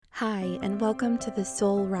Hi, and welcome to the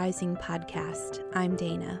Soul Rising podcast. I'm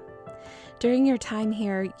Dana. During your time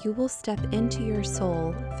here, you will step into your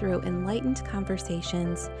soul through enlightened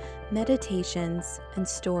conversations, meditations, and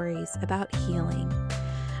stories about healing.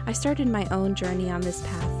 I started my own journey on this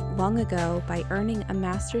path long ago by earning a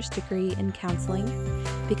master's degree in counseling,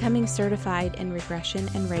 becoming certified in regression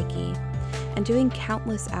and Reiki, and doing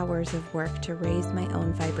countless hours of work to raise my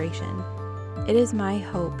own vibration. It is my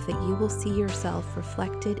hope that you will see yourself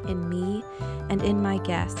reflected in me and in my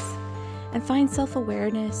guests, and find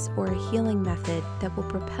self-awareness or a healing method that will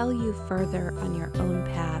propel you further on your own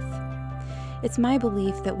path. It's my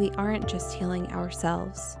belief that we aren't just healing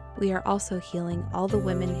ourselves, we are also healing all the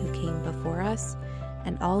women who came before us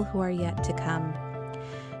and all who are yet to come.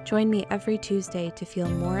 Join me every Tuesday to feel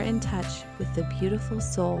more in touch with the beautiful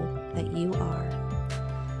soul that you are.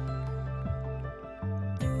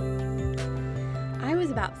 I was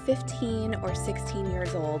about 15 or 16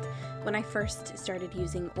 years old when I first started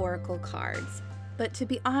using oracle cards, but to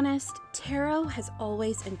be honest, tarot has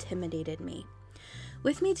always intimidated me.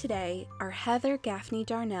 With me today are Heather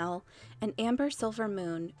Gaffney-Darnell and Amber Silver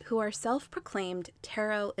Moon, who are self-proclaimed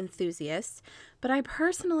tarot enthusiasts, but I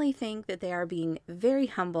personally think that they are being very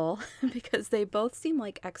humble because they both seem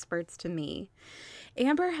like experts to me.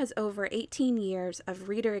 Amber has over 18 years of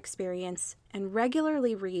reader experience and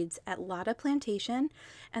regularly reads at Lotta Plantation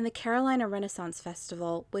and the Carolina Renaissance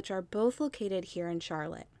Festival, which are both located here in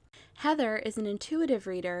Charlotte. Heather is an intuitive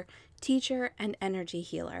reader, teacher, and energy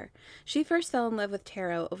healer. She first fell in love with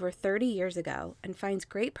tarot over 30 years ago and finds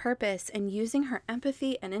great purpose in using her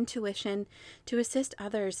empathy and intuition to assist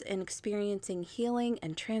others in experiencing healing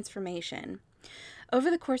and transformation. Over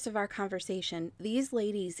the course of our conversation, these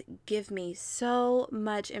ladies give me so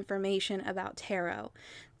much information about tarot,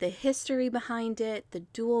 the history behind it, the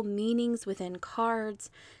dual meanings within cards,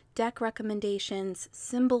 deck recommendations,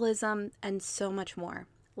 symbolism, and so much more.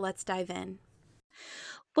 Let's dive in.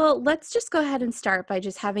 Well, let's just go ahead and start by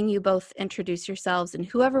just having you both introduce yourselves, and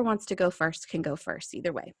whoever wants to go first can go first,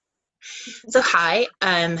 either way. So hi,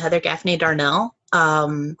 I'm Heather Gaffney-Darnell.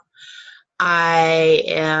 I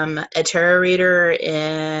am a tarot reader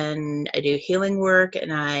and I do healing work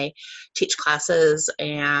and I teach classes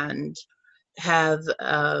and have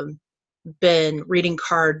been reading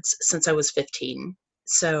cards since I was 15.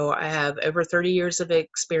 So I have over 30 years of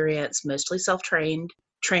experience, mostly self-trained,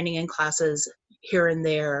 training in classes here and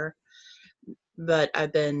there. But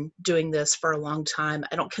I've been doing this for a long time.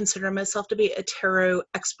 I don't consider myself to be a tarot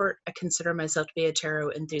expert. I consider myself to be a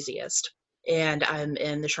tarot enthusiast. And I'm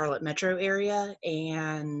in the Charlotte metro area,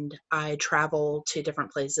 and I travel to different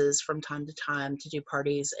places from time to time to do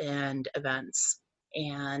parties and events.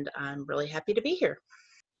 And I'm really happy to be here.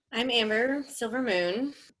 I'm Amber Silver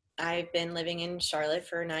Moon. I've been living in Charlotte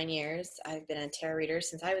for 9 years. I've been a tarot reader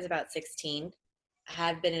since I was about 16. I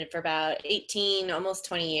have been in it for about 18, almost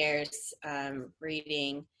 20 years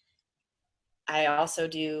reading. I also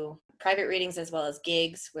do private readings as well as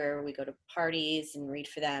gigs where we go to parties and read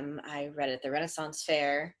for them. I read at the Renaissance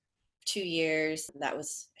Fair 2 years. That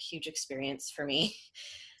was a huge experience for me.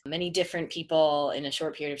 Many different people in a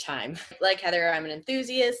short period of time. Like Heather, I'm an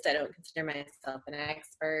enthusiast. I don't consider myself an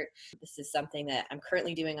expert. This is something that I'm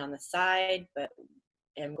currently doing on the side, but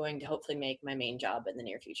am going to hopefully make my main job in the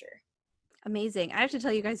near future. Amazing. I have to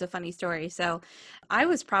tell you guys a funny story. So I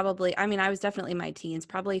was definitely in my teens,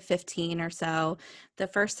 probably 15 or so, the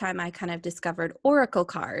first time I kind of discovered oracle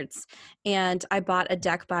cards. And I bought a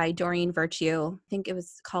deck by Doreen Virtue. I think it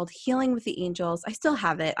was called Healing with the Angels. I still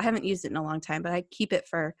have it. I haven't used it in a long time, but I keep it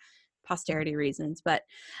for posterity reasons. But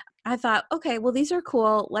I thought, okay, well, these are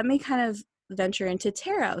cool. Let me kind of venture into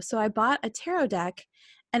tarot. So I bought a tarot deck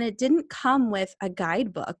and it didn't come with a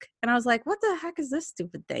guidebook. And I was like, what the heck is this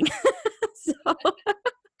stupid thing? So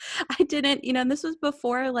I didn't, and this was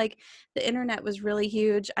before like the internet was really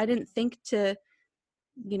huge. I didn't think to,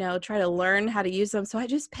 try to learn how to use them. So I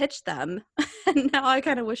just pitched them. And now I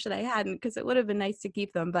kind of wish that I hadn't, because it would have been nice to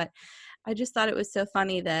keep them. But I just thought it was so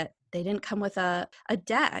funny that they didn't come with a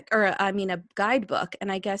deck a guidebook.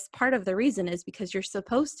 And I guess part of the reason is because you're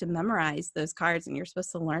supposed to memorize those cards and you're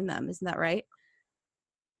supposed to learn them. Isn't that right?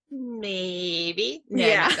 Maybe. No,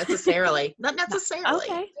 Yeah. not necessarily. Not necessarily.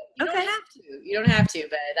 Okay. You don't have to,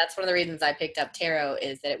 but that's one of the reasons I picked up tarot,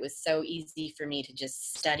 is that it was so easy for me to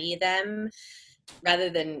just study them rather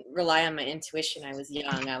than rely on my intuition. I was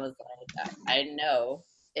young. I was like, I didn't know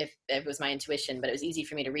if it was my intuition, but it was easy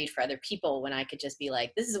for me to read for other people when I could just be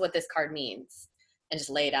like, this is what this card means, and just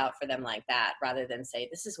lay it out for them like that, rather than say,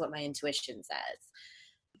 this is what my intuition says.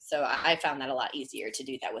 So I found that a lot easier to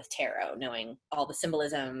do that with tarot, knowing all the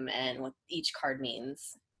symbolism and what each card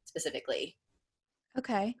means specifically.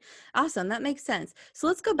 Okay, awesome. That makes sense. So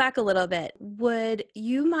let's go back a little bit. Would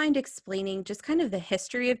you mind explaining just kind of the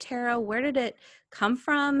history of tarot? Where did it come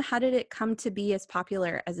from? How did it come to be as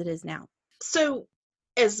popular as it is now? So,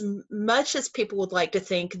 as much as people would like to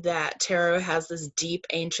think that tarot has this deep,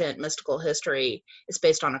 ancient, mystical history, it's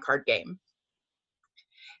based on a card game.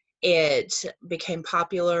 It became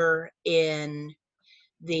popular in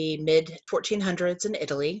the mid 1400s in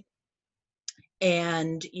Italy,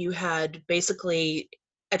 and you had basically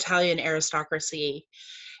Italian aristocracy.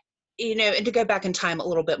 And to go back in time a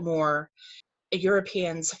little bit more,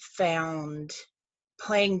 Europeans found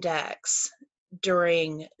playing decks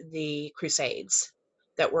during the Crusades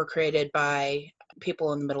that were created by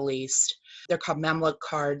people in the Middle East. They're called Mamluk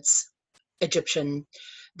cards, Egyptian.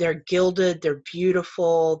 They're gilded, they're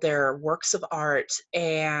beautiful, they're works of art,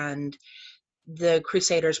 and the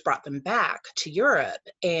Crusaders brought them back to Europe,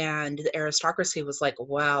 and the aristocracy was like,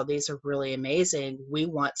 wow, these are really amazing. We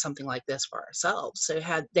want something like this for ourselves. So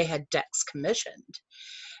they had decks commissioned.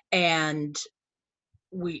 And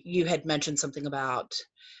you had mentioned something about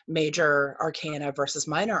major arcana versus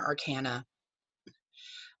minor arcana.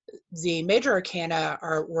 The major arcana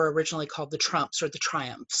were originally called the trumps or the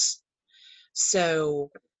triumphs.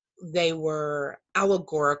 So they were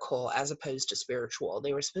allegorical as opposed to spiritual.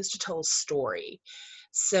 They were supposed to tell a story.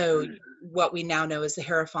 So what we now know as the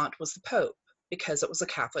Hierophant was the Pope, because it was a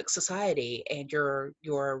Catholic society and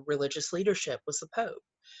your religious leadership was the Pope.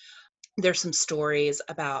 There's some stories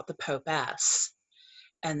about the Popess,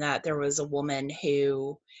 and that there was a woman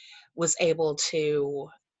who was able to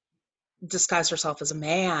disguise herself as a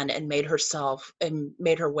man and made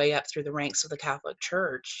her way up through the ranks of the Catholic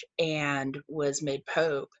Church and was made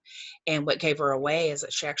Pope. And what gave her away is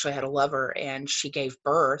that she actually had a lover and she gave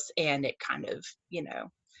birth, and it kind of,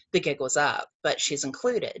 the gig was up, but she's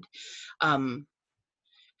included. And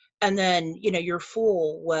then, your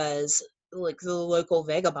fool was like the local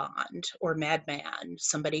vagabond or madman,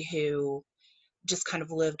 somebody who just kind of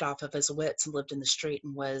lived off of his wits and lived in the street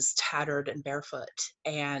and was tattered and barefoot.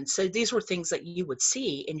 And so these were things that you would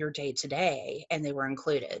see in your day to day, and they were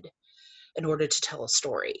included in order to tell a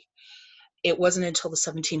story. It wasn't until the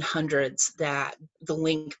 1700s that the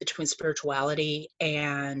link between spirituality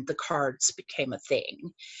and the cards became a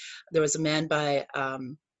thing. There was a man by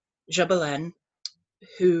Gobelin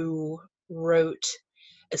who wrote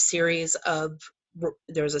a series of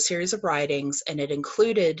there was a series of writings, and it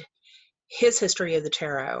included his history of the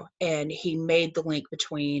tarot, and he made the link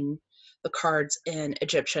between the cards and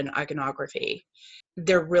Egyptian iconography.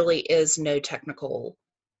 There really is no technical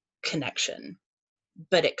connection,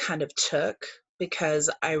 but it kind of took, because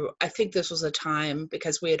I think this was a time,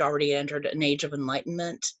 because we had already entered an age of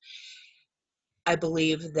enlightenment. I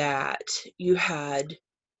believe that you had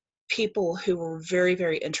people who were very,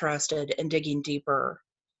 very interested in digging deeper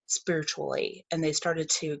spiritually, and they started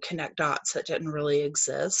to connect dots that didn't really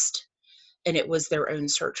exist, and it was their own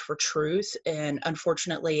search for truth. And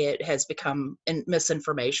unfortunately, it has become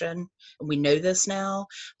misinformation, and we know this now,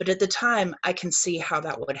 but at the time I can see how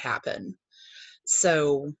that would happen.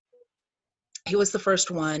 So he was the first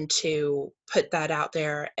one to put that out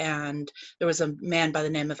there, and there was a man by the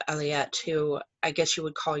name of Eliot, who I guess you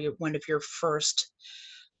would call one of your first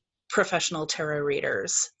professional tarot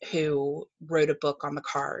readers, who wrote a book on the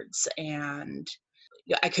cards. And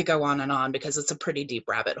I could go on and on because it's a pretty deep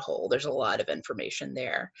rabbit hole. There's a lot of information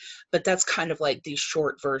there, but that's kind of like the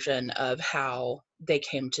short version of how they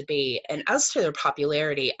came to be. And as to their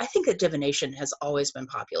popularity, I think that divination has always been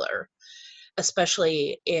popular,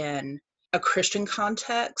 especially in a Christian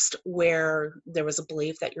context where there was a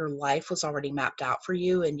belief that your life was already mapped out for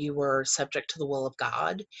you and you were subject to the will of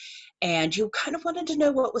God, and you kind of wanted to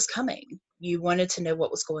know what was coming. You wanted to know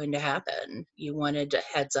what was going to happen. You wanted a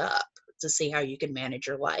heads up to see how you could manage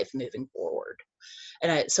your life moving forward.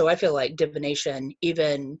 And so I feel like divination,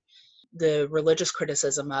 even the religious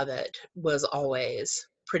criticism of it, was always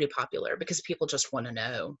pretty popular because people just want to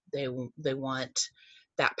know. They want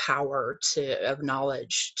that power of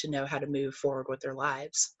knowledge to know how to move forward with their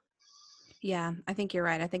lives. Yeah, I think you're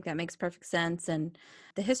right. I think that makes perfect sense. And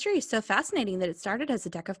the history is so fascinating that it started as a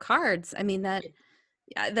deck of cards. I mean, that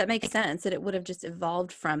makes sense, that it would have just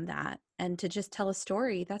evolved from that. And to just tell a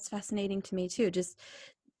story, that's fascinating to me too.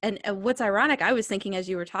 And what's ironic, I was thinking as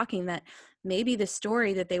you were talking that maybe the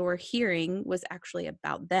story that they were hearing was actually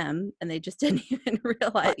about them, and they just didn't even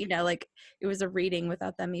realize, like it was a reading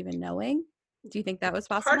without them even knowing. Do you think that was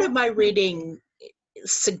Part of possible? my reading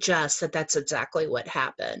suggests that that's exactly what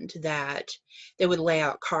happened, that they would lay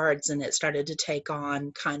out cards and it started to take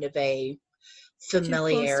on kind of a Too close to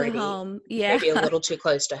familiarity, home. Yeah. maybe a little too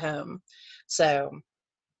close to home. So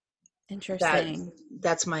that Interesting.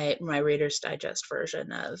 that's my Reader's Digest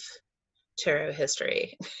version of tarot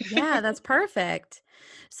history. Yeah, that's perfect.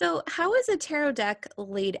 So, how is a tarot deck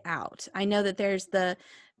laid out? I know that there's the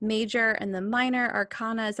major and the minor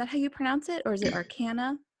arcana. Is that how you pronounce it? Or is it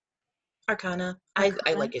arcana? Arcana. I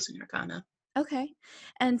Arcana. like using arcana. Okay.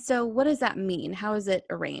 And so, what does that mean? How is it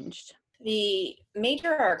arranged? The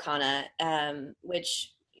major arcana,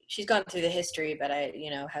 which she's gone through the history, but I,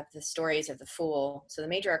 have the stories of the Fool. So the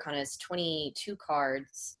major arcana is 22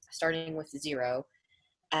 cards, starting with 0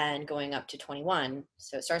 and going up to 21.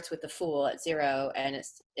 So it starts with the Fool at 0 and it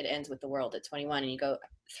ends with the World at 21. And you go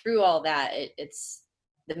through all that. It's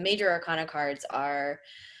the major arcana cards are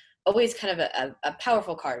always kind of a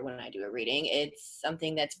powerful card when I do a reading. It's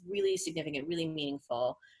something that's really significant, really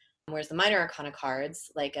meaningful. Whereas the minor arcana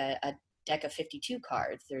cards, like a deck of 52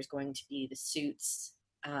 cards, there's going to be the suits,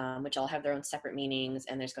 which all have their own separate meanings,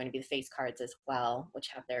 and there's going to be the face cards as well, which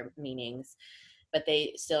have their meanings. But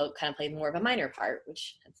they still kind of play more of a minor part,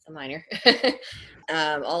 which is the minor.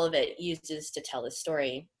 All of it uses to tell the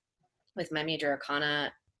story. With my major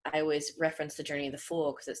arcana, I always reference the journey of the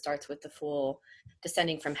Fool because it starts with the Fool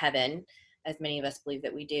descending from heaven, as many of us believe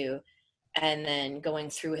that we do, and then going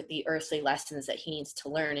through the earthly lessons that he needs to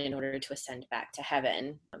learn in order to ascend back to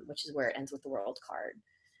heaven, which is where it ends with the World card.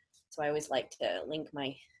 So I always like to link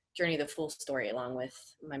my Journey of the Fool story along with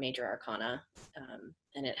my major arcana,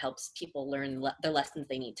 and it helps people learn the lessons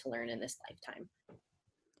they need to learn in this lifetime.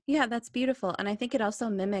 Yeah, that's beautiful. And I think it also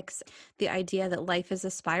mimics the idea that life is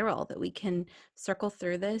a spiral, that we can circle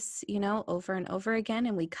through this, over and over again.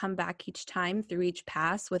 And we come back each time through each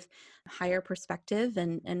pass with higher perspective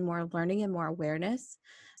and more learning and more awareness.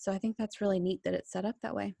 So I think that's really neat that it's set up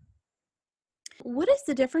that way. What is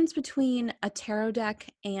the difference between a tarot deck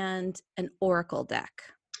and an oracle deck?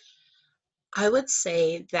 I would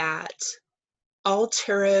say that all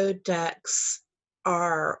tarot decks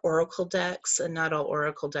are oracle decks, and not all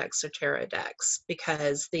oracle decks are tarot decks,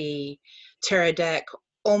 because the tarot deck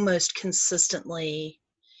almost consistently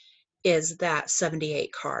is that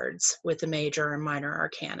 78 cards with the major and minor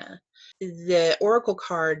arcana. The oracle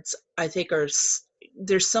cards, I think,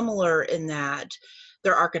 they're similar in that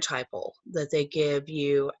they're archetypal, that they give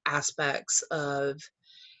you aspects of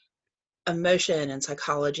emotion and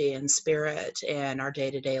psychology and spirit and our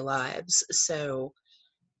day-to-day lives. So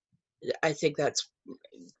I think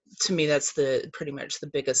to me, that's pretty much the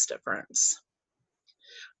biggest difference.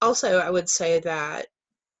 Also, I would say that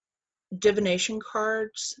divination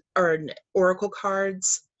cards or oracle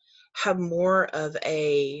cards have more of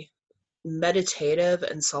a meditative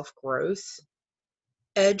and self-growth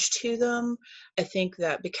edge to them. I think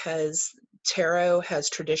that because tarot has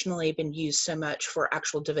traditionally been used so much for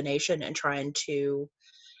actual divination and trying to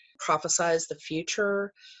prophesize the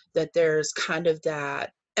future, that there's kind of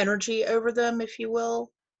that energy over them, if you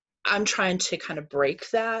will. I'm trying to kind of break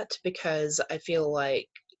that because I feel like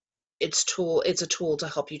it's a tool to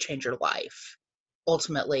help you change your life,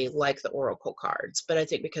 ultimately, like the oracle cards. But I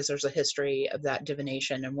think because there's a history of that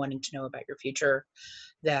divination and wanting to know about your future,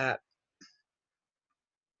 that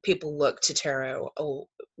people look to tarot. Oh,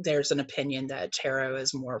 there's an opinion that tarot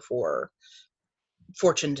is more for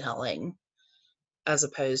fortune telling as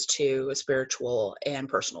opposed to a spiritual and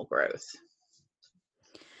personal growth.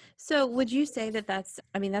 So would you say that that's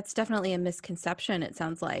definitely a misconception, it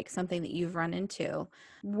sounds like, something that you've run into.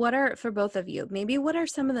 For both of you, maybe what are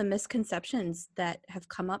some of the misconceptions that have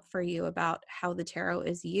come up for you about how the tarot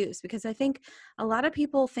is used? Because I think a lot of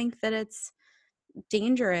people think that it's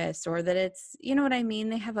dangerous or that it's, you know what I mean?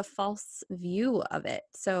 They have a false view of it.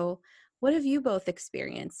 So what have you both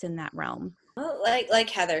experienced in that realm? Well, like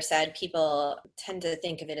Heather said, people tend to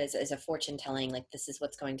think of it as a fortune telling, like this is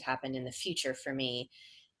what's going to happen in the future for me.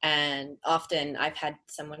 And often I've had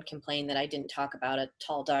someone complain that I didn't talk about a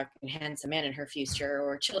tall, dark, and handsome man in her future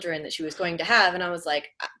or children that she was going to have. And I was like,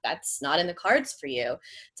 that's not in the cards for you.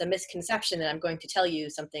 It's a misconception that I'm going to tell you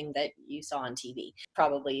something that you saw on TV.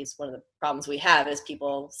 Probably is one of the problems we have is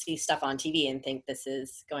people see stuff on TV and think this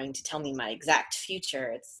is going to tell me my exact future.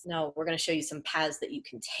 It's no, we're going to show you some paths that you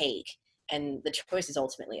can take. And the choice is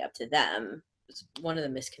ultimately up to them. It's one of the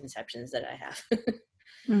misconceptions that I have.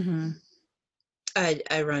 Mm-hmm.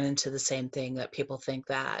 I run into the same thing, that people think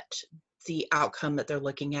that the outcome that they're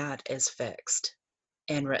looking at is fixed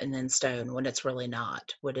and written in stone, when it's really not.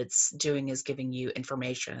 What it's doing is giving you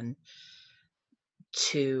information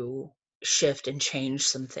to shift and change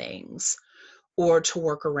some things, or to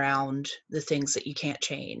work around the things that you can't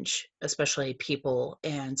change, especially people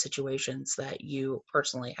and situations that you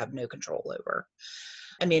personally have no control over.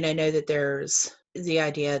 I mean, I know that there's the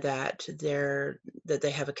idea that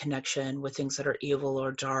they have a connection with things that are evil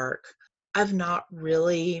or dark. I've not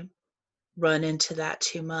really run into that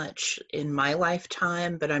too much in my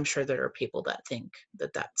lifetime, but I'm sure there are people that think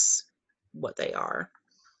that that's what they are.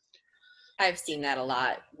 I've seen that a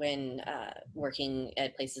lot when working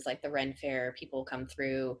at places like the Ren Fair. People come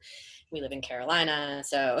through. We live in Carolina,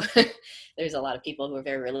 so there's a lot of people who are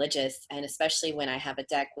very religious. And especially when I have a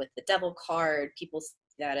deck with the devil card, people see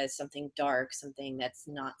that as something dark, something that's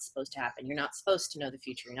not supposed to happen. You're not supposed to know the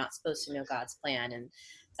future. You're not supposed to know God's plan. And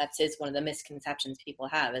that's one of the misconceptions people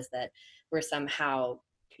have, is that we're somehow,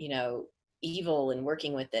 you know, evil and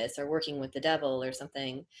working with this or working with the devil or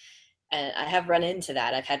something. And I have run into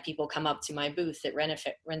that. I've had people come up to my booth at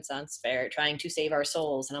Renaissance Fair trying to save our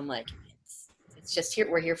souls, and I'm like, it's just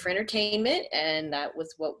here. We're here for entertainment, and that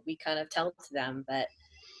was what we kind of tell to them. But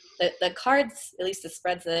the cards, at least the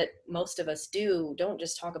spreads that most of us do, don't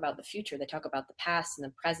just talk about the future. They talk about the past and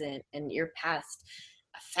the present, and your past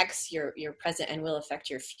affects your present and will affect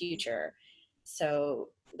your future. So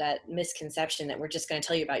that misconception that we're just going to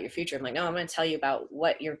tell you about your future, I'm like, no, I'm going to tell you about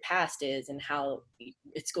what your past is and how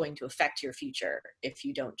it's going to affect your future if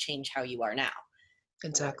you don't change how you are now.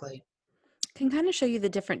 Exactly. Can kind of show you the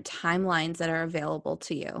different timelines that are available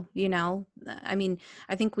to you. You know, I mean,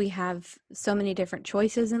 I think we have so many different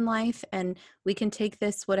choices in life, and we can take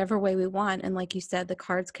this whatever way we want. And like you said, the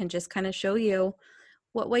cards can just kind of show you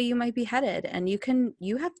what way you might be headed, and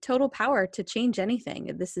you have total power to change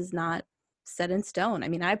anything. This is not set in stone. I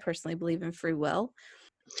mean, I personally believe in free will.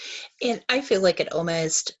 And I feel like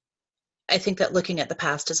I think that looking at the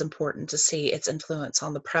past is important to see its influence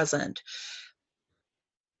on the present.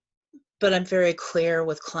 But I'm very clear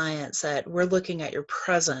with clients that we're looking at your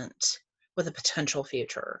present with a potential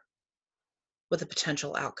future, with a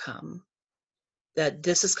potential outcome. That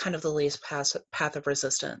this is kind of the least path of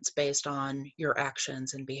resistance based on your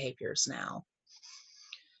actions and behaviors now.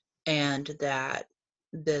 And that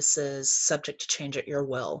this is subject to change at your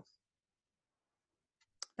will.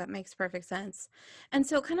 That makes perfect sense. And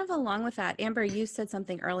so, kind of along with that, Amber, you said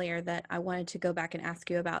something earlier that I wanted to go back and ask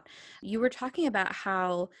you about. You were talking about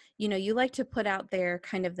how, you like to put out there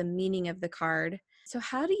kind of the meaning of the card. So,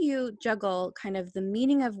 how do you juggle kind of the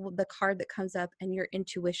meaning of the card that comes up and your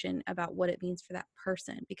intuition about what it means for that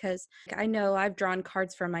person? Because I know I've drawn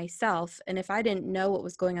cards for myself, and if I didn't know what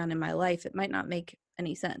was going on in my life, it might not make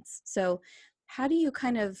any sense. So, how do you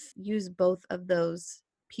kind of use both of those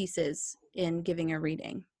pieces in giving a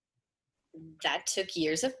reading? That took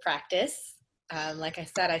years of practice. Like I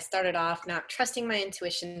said, I started off not trusting my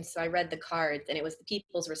intuition, so I read the cards, and it was the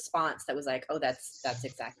people's response that was like, "Oh, that's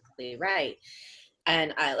exactly right."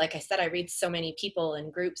 And like I said, I read so many people in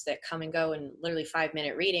groups that come and go in literally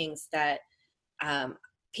 5-minute readings that um,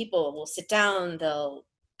 people will sit down.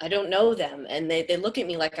 I don't know them, and they look at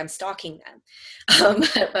me like I'm stalking them.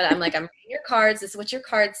 But I'm like, I'm reading your cards. This is what your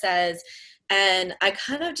card says. And I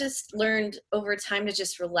kind of just learned over time to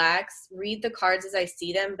just relax, read the cards as I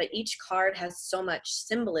see them. But each card has so much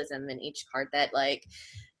symbolism in each card that, like,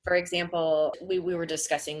 for example, we were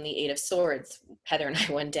discussing the Eight of Swords, Heather and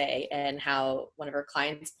I, one day, and how one of her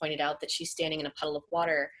clients pointed out that she's standing in a puddle of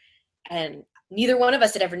water, and neither one of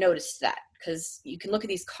us had ever noticed that, because you can look at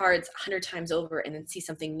these cards 100 times over and then see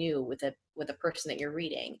something new with a person that you're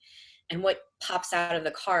reading. And what pops out of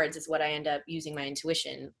the cards is what I end up using my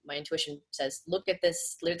intuition. My intuition says, look at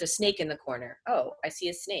this, there's a snake in the corner. Oh, I see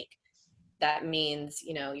a snake. That means,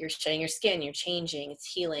 you're shedding your skin, you're changing,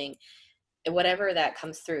 it's healing, whatever that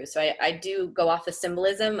comes through. So I do go off the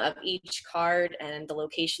symbolism of each card and the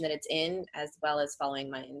location that it's in, as well as following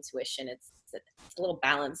my intuition. It's a little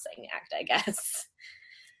balancing act, I guess.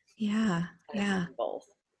 Yeah, yeah. Both.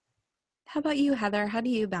 How about you, Heather? How do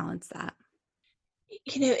you balance that?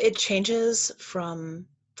 It changes from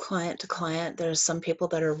client to client. There's some people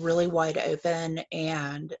that are really wide open,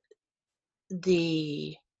 and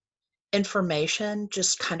the information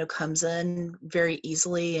just kind of comes in very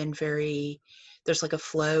easily, and there's like a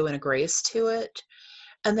flow and a grace to it.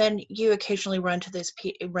 And then you occasionally run into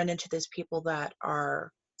those people that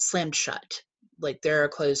are slammed shut, like they're a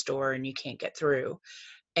closed door and you can't get through.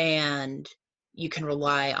 And you can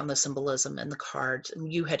rely on the symbolism in the cards.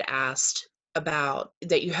 And you had asked about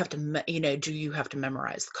that, you have to, do you have to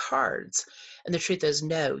memorize the cards? And the truth is,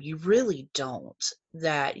 no, you really don't.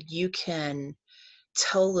 That you can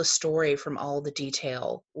tell the story from all the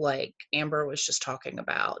detail, like Amber was just talking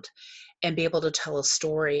about, and be able to tell a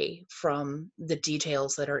story from the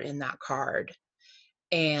details that are in that card,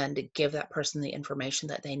 and give that person the information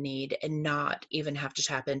that they need, and not even have to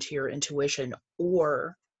tap into your intuition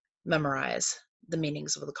or memorize the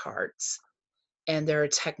meanings of the cards. And there are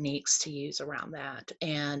techniques to use around that.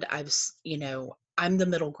 And I'm the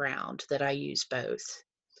middle ground that I use both,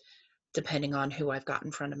 depending on who I've got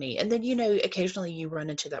in front of me. And then, occasionally you run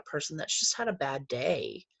into that person that's just had a bad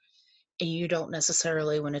day, and you don't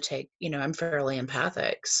necessarily want to take, I'm fairly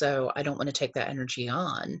empathic, so I don't want to take that energy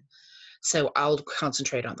on. So I'll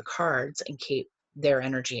concentrate on the cards and keep their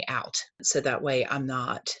energy out. So that way I'm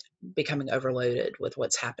not becoming overloaded with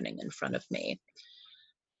what's happening in front of me.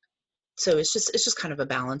 So it's just kind of a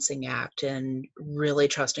balancing act, and really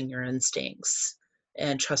trusting your instincts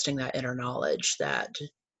and trusting that inner knowledge that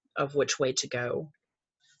of which way to go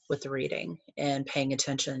with the reading, and paying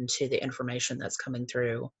attention to the information that's coming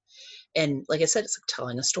through. And like I said, it's like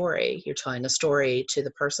telling a story. You're telling a story to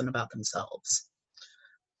the person about themselves.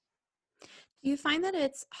 Do you find that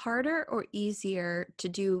it's harder or easier to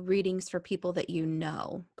do readings for people that you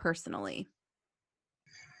know personally?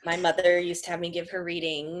 My mother used to have me give her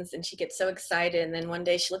readings, and she gets so excited. And then one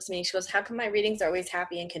day she looks at me and she goes, "How come my readings are always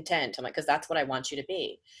happy and content?" I'm like, "Because that's what I want you to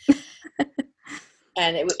be."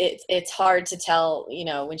 And it's hard to tell,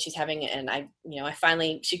 when she's having it. And I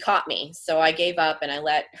finally, she caught me. So I gave up and I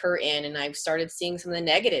let her in, and I started seeing some of the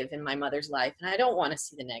negative in my mother's life. And I don't want to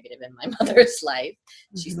see the negative in my mother's life.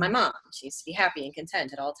 She's my Mhm. mom. She needs to be happy and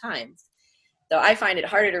content at all times. Though I find it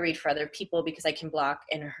harder to read for other people because I can block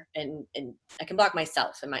and I can block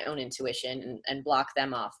myself and my own intuition, and block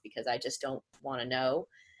them off because I just don't want to know.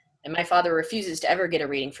 And my father refuses to ever get a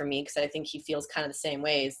reading from me because I think he feels kind of the same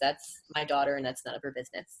ways. That's my daughter, and that's none of her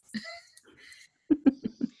business.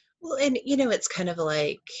 Well, and it's kind of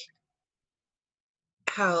like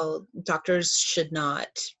how doctors should not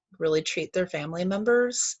really treat their family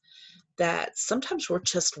members, that sometimes we're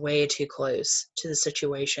just way too close to the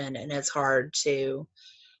situation, and it's hard to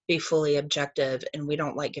be fully objective, and we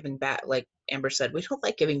don't like giving bad, like Amber said, we don't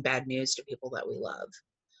like giving bad news to people that we love.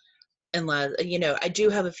 Unless, I do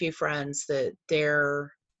have a few friends that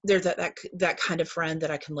they're that kind of friend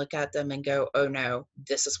that I can look at them and go, oh no,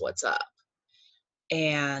 this is what's up,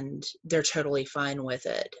 and they're totally fine with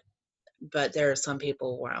it. But there are some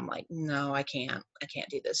people where I'm like, no, I can't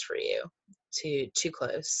do this for you. Too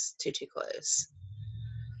close, too close.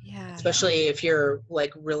 Yeah. Especially if you're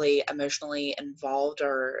like really emotionally involved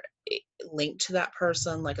or linked to that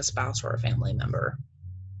person, like a spouse or a family member.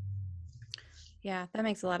 Yeah, that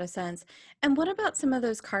makes a lot of sense. And what about some of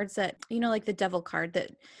those cards that, like the devil card, that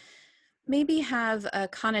maybe have a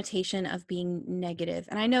connotation of being negative?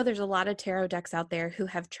 And I know there's a lot of tarot decks out there who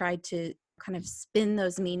have tried to kind of spin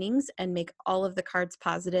those meanings and make all of the cards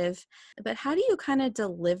positive. But how do you kind of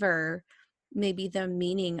deliver maybe the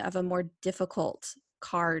meaning of a more difficult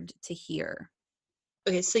card to hear?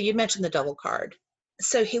 Okay, so you mentioned the double card.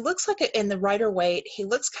 So he looks like in the Rider Waite, he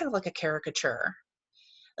looks kind of like a caricature.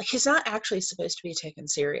 Like he's not actually supposed to be taken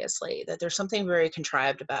seriously, that there's something very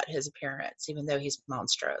contrived about his appearance, even though he's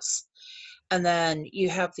monstrous. And then you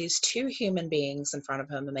have these two human beings in front of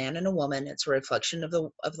him, a man and a woman. It's a reflection of the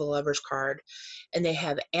lover's card, and they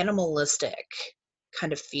have animalistic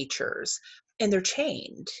kind of features, and they're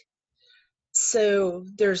chained. So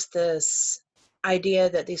there's this idea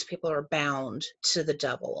that these people are bound to the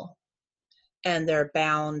devil, and they're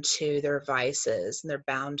bound to their vices, and they're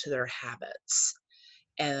bound to their habits,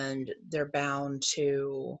 and they're bound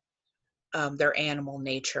to their animal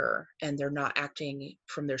nature, and they're not acting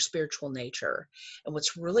from their spiritual nature. And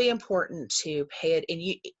what's really important to pay it,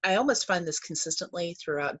 and I almost find this consistently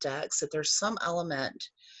throughout decks, that there's some element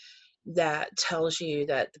that tells you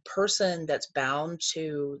that the person that's bound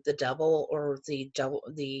to the devil, or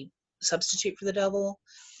the substitute for the devil,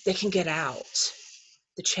 they can get out.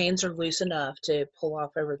 The chains are loose enough to pull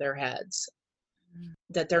off over their heads,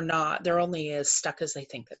 that they're only as stuck as they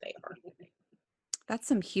think that they are. That's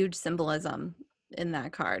some huge symbolism in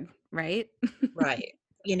that card, right? Right.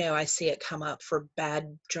 I see it come up for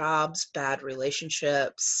bad jobs, bad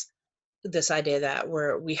relationships, this idea that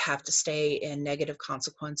we have to stay in negative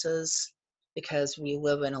consequences because we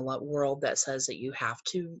live in a world that says that you have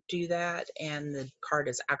to do that. And the card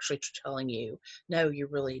is actually telling you, no, you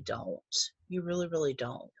really don't. You really, really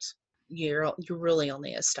don't. You're really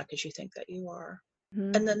only as stuck as you think that you are.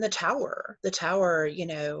 Mhm. And then the tower,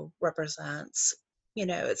 represents,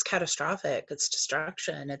 it's catastrophic, it's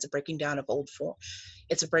destruction, it's a breaking down of old form,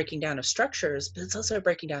 it's a breaking down of structures, but it's also a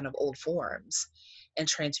breaking down of old forms, and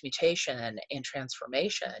transmutation and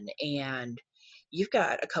transformation. And you've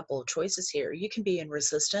got a couple of choices here. You can be in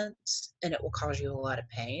resistance and it will cause you a lot of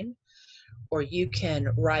pain, or you can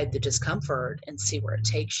ride the discomfort and see where it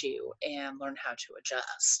takes you and learn how to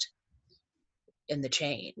adjust in the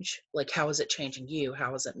change. Like, how is it changing you?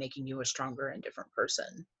 How is it making you a stronger and different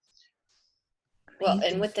person? Well,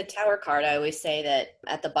 and with the tower card, I always say that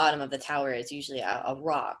at the bottom of the tower is usually a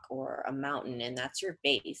rock or a mountain, and that's your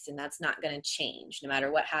base, and that's not going to change no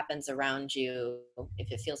matter what happens around you.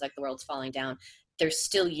 If it feels like the world's falling down, there's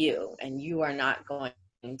still you, and you are not going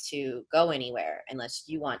to go anywhere unless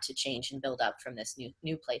you want to change and build up from this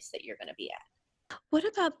new place that you're going to be at. What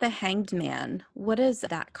about the Hanged Man? What does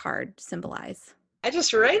that card symbolize? I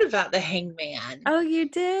just wrote about the hangman. Oh, you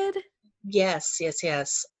did? Yes, yes,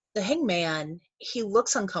 yes. The hangman, he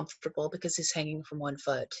looks uncomfortable because he's hanging from one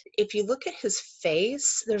foot. If you look at his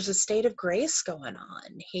face, there's a state of grace going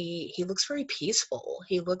on. He looks very peaceful.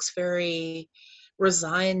 He looks very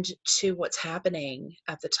resigned to what's happening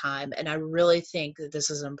at the time. And I really think that this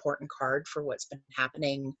is an important card for what's been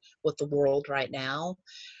happening with the world right now,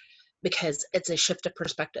 because it's a shift of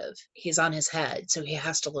perspective. He's on his head, so he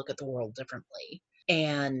has to look at the world differently.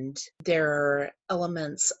 And there are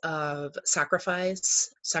elements of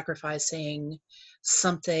sacrifice, sacrificing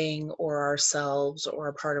something or ourselves or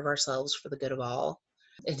a part of ourselves for the good of all.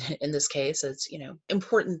 In this case, it's,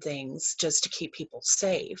 important things just to keep people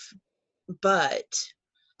safe. But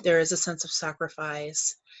there is a sense of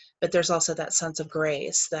sacrifice, but there's also that sense of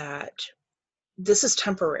grace that this is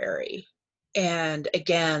temporary. And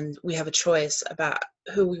again, we have a choice about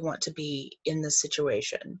who we want to be in this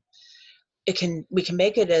situation. We can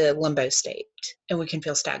make it a limbo state, and we can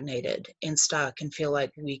feel stagnated and stuck and feel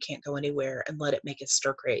like we can't go anywhere and let it make us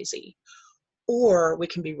stir crazy. Or we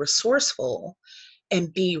can be resourceful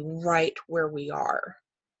and be right where we are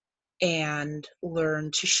and learn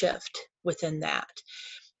to shift within that.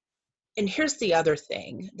 And here's the other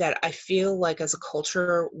thing that I feel like as a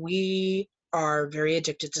culture, we are very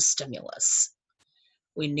addicted to stimulus.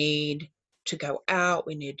 We need to go out,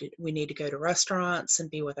 we need to go to restaurants and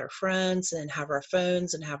be with our friends and have our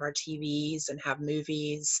phones and have our TVs and have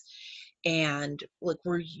movies, and like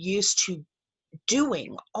we're used to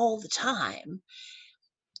doing all the time.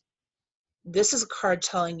 This is a card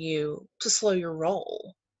telling you to slow your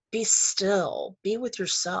roll, be still, be with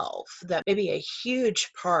yourself. That may be a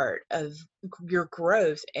huge part of your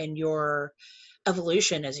growth and your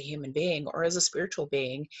evolution as a human being or as a spiritual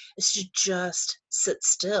being, is to just sit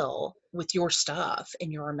still with your stuff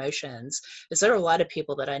and your emotions. Because there are a lot of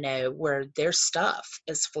people that I know where their stuff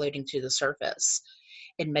is floating to the surface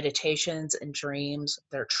in meditations and dreams,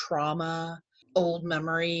 their trauma, old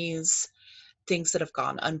memories, things that have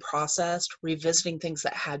gone unprocessed, revisiting things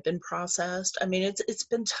that had been processed. I mean, it's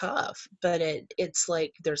been tough, but it's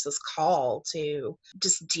like there's this call to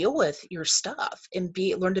just deal with your stuff and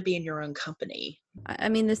learn to be in your own company. I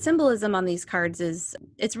mean, the symbolism on these cards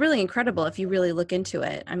it's really incredible if you really look into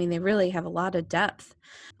it. I mean, they really have a lot of depth.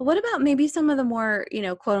 But what about maybe some of the more,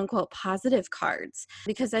 quote unquote, positive cards?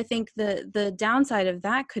 Because I think the downside of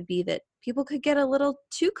that could be that people could get a little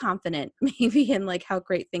too confident maybe in like how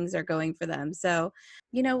great things are going for them. So,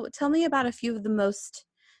 tell me about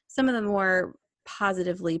some of the more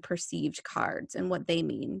positively perceived cards and what they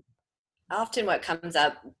mean. Often what comes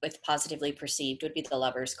up with positively perceived would be the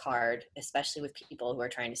lover's card, especially with people who are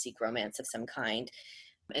trying to seek romance of some kind.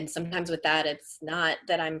 And sometimes with that, it's not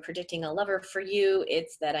that I'm predicting a lover for you,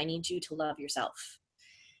 it's that I need you to love yourself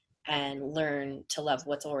and learn to love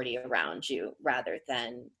what's already around you rather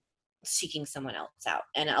than seeking someone else out.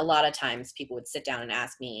 And a lot of times people would sit down and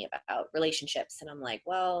ask me about relationships, and I'm like,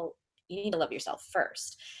 well, you need to love yourself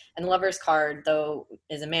first. And the lover's card, though,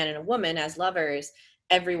 is a man and a woman as lovers,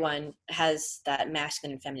 everyone has that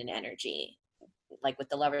masculine and feminine energy. Like with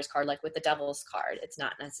the lover's card, like with the devil's card, it's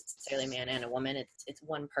not necessarily a man and a woman, it's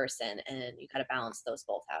one person, and you got to balance those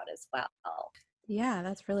both out as well. Yeah,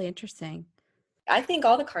 that's really interesting. I think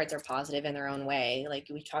all the cards are positive in their own way. Like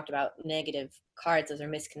we talked about negative cards, those are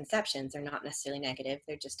misconceptions. They're not necessarily negative.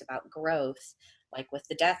 They're just about growth. Like with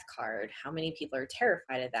the death card, how many people are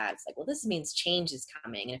terrified of that? It's like, well, this means change is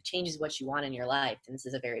coming. And if change is what you want in your life, then this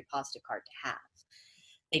is a very positive card to have.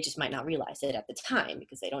 They just might not realize it at the time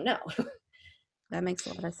because they don't know. That makes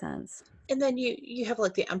a lot of sense. And then you have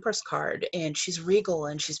like the Empress card, and she's regal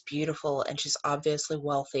and she's beautiful and she's obviously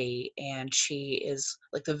wealthy, and she is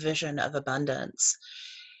like the vision of abundance.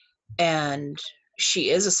 And she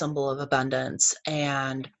is a symbol of abundance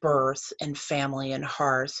and birth and family and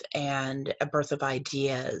hearth and a birth of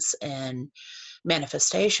ideas and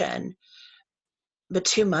manifestation. But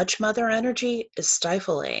too much mother energy is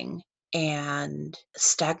stifling and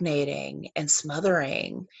stagnating and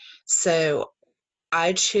smothering. So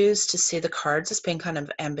I choose to see the cards as being kind of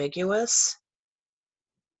ambiguous,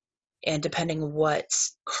 and depending what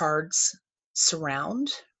cards surround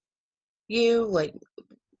you, like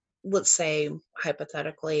let's say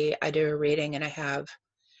hypothetically I do a reading and I have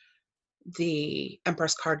the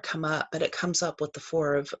Empress card come up, but it comes up with the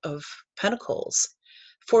Four of Pentacles.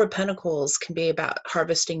 Four of Pentacles can be about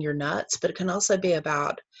harvesting your nuts, but it can also be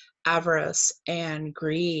about avarice and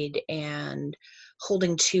greed and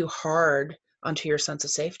holding too hard onto your sense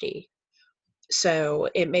of safety. So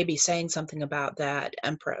it may be saying something about that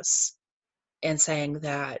Empress and saying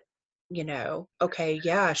that, okay,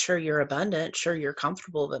 yeah, sure, you're abundant, sure, you're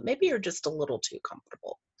comfortable, but maybe you're just a little too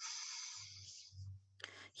comfortable.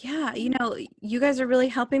 Yeah, you guys are really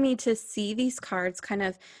helping me to see these cards kind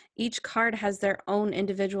of, each card has their own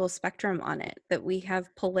individual spectrum on it, that we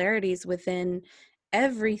have polarities within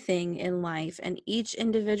everything in life, and each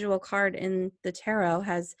individual card in the tarot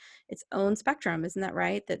has its own spectrum. Isn't that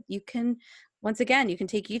right? That you can, once again, you can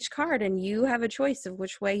take each card and you have a choice of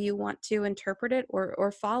which way you want to interpret it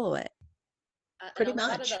or follow it. And Pretty a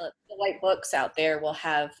lot of much. the white books out there will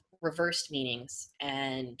have reversed meanings,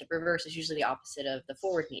 and the reverse is usually the opposite of the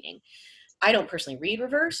forward meaning. I don't personally read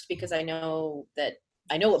reversed because I know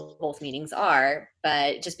what both meanings are,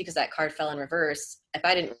 but just because that card fell in reverse, if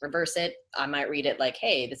I didn't reverse it, I might read it like,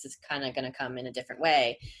 hey, this is kind of going to come in a different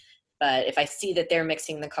way. But if I see that they're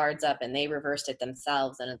mixing the cards up and they reversed it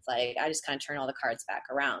themselves, then it's like I just kind of turn all the cards back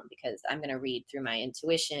around, because I'm going to read through my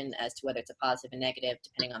intuition as to whether it's a positive and negative,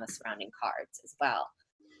 depending on the surrounding cards as well.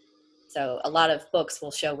 So a lot of books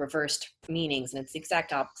will show reversed meanings, and it's the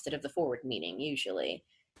exact opposite of the forward meaning usually.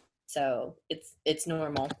 So it's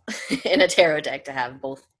normal in a tarot deck to have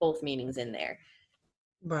both meanings in there.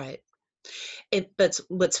 Right. But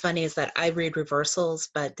what's funny is that I read reversals,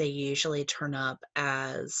 but they usually turn up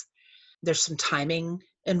as there's some timing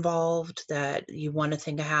involved, that you want a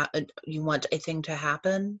thing to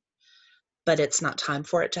happen, but it's not time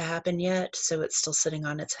for it to happen yet, so it's still sitting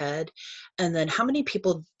on its head. And then how many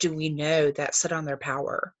people do we know that sit on their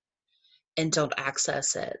power and don't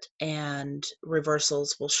access it? And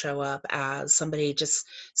reversals will show up as somebody just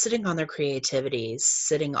sitting on their creativity,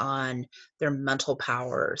 sitting on their mental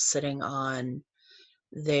power, sitting on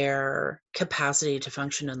their capacity to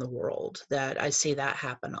function in the world. That I see that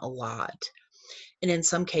happen a lot. And in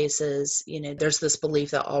some cases, there's this belief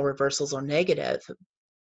that all reversals are negative,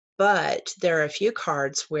 but there are a few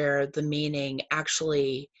cards where the meaning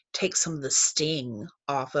actually takes some of the sting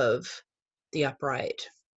off of the upright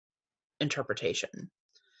interpretation.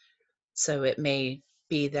 So it may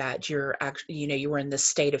be that you're actually, you were in this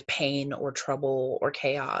state of pain or trouble or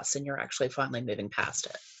chaos, and you're actually finally moving past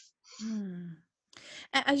it. Hmm.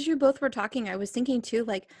 As you both were talking, I was thinking too,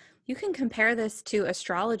 like, you can compare this to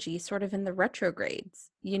astrology sort of in the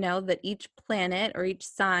retrogrades, that each planet or each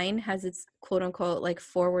sign has its quote unquote like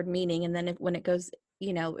forward meaning. And then when it goes,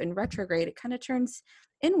 in retrograde, it kind of turns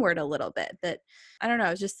inward a little bit. That, I don't know,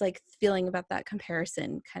 I was just like feeling about that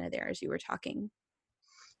comparison kind of there as you were talking.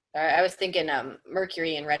 I was thinking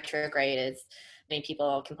Mercury in retrograde is, many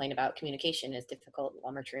people complain about communication is difficult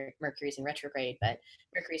while Mercury's in retrograde, but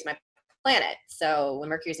Mercury's my planet. So when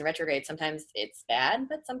Mercury's in retrograde, sometimes it's bad,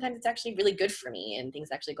 but sometimes it's actually really good for me, and things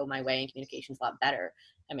actually go my way and communication's a lot better.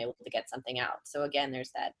 I'm able to get something out. So again,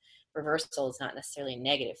 there's that reversal is not necessarily a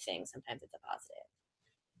negative thing. Sometimes it's a positive.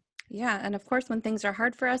 Yeah. And of course, when things are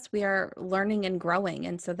hard for us, we are learning and growing.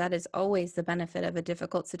 And so that is always the benefit of a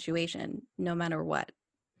difficult situation, no matter what.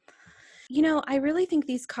 I really think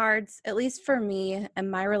these cards, at least for me and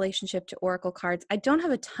my relationship to oracle cards, I don't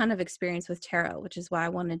have a ton of experience with tarot, which is why I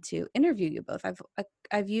wanted to interview you both.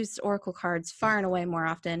 I've used oracle cards far and away more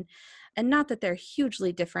often, and not that they're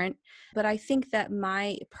hugely different, but I think that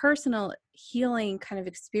my personal healing kind of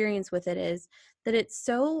experience with it is that it's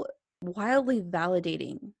so wildly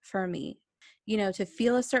validating for me. To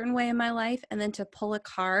feel a certain way in my life and then to pull a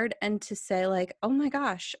card and to say like, oh my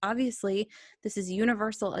gosh, obviously this is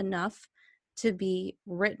universal enough to be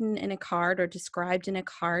written in a card or described in a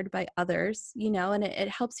card by others, and it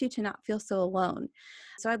helps you to not feel so alone.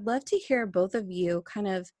 So I'd love to hear both of you kind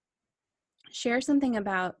of share something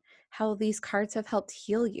about how these cards have helped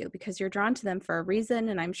heal you, because you're drawn to them for a reason,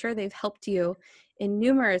 and I'm sure they've helped you in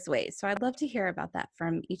numerous ways. So I'd love to hear about that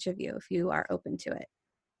from each of you if you are open to it.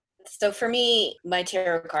 So for me, my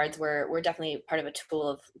tarot cards were definitely part of a tool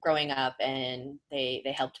of growing up, and they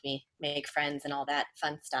helped me make friends and all that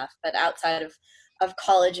fun stuff. But outside of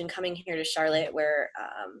college and coming here to Charlotte, where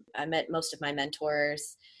I met most of my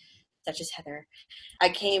mentors, such as Heather, I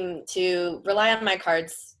came to rely on my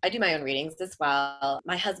cards. I do my own readings as well.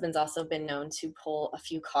 My husband's also been known to pull a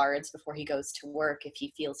few cards before he goes to work if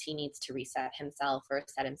he feels he needs to reset himself or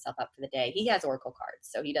set himself up for the day. He has oracle cards,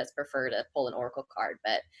 so he does prefer to pull an oracle card,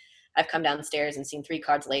 but I've come downstairs and seen 3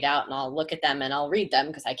 cards laid out, and I'll look at them and I'll read them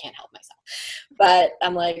because I can't help myself. But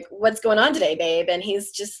I'm like, what's going on today, babe? And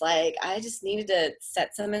he's just like, I just needed to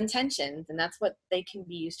set some intentions. And that's what they can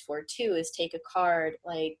be used for too, is take a card.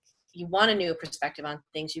 Like, you want a new perspective on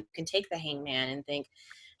things, you can take the hangman and think,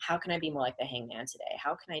 how can I be more like the hangman today?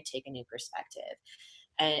 How can I take a new perspective?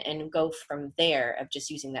 And go from there of just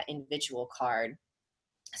using that individual card,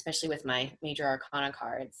 especially with my major arcana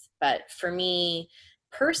cards. But for me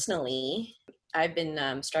personally, I've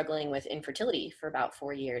been struggling with infertility for about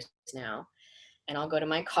 4 years now. And I'll go to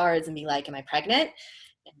my cards and be like, am I pregnant?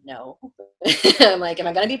 And no. I'm like, am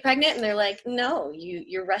I going to be pregnant? And they're like, no,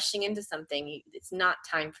 you're rushing into something. It's not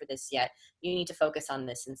time for this yet. You need to focus on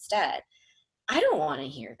this instead. I don't want to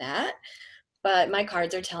hear that. But my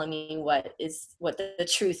cards are telling me what the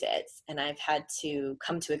truth is. And I've had to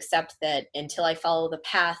come to accept that until I follow the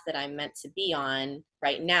path that I'm meant to be on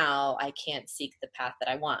right now, I can't seek the path that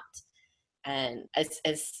I want. And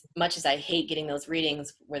as much as I hate getting those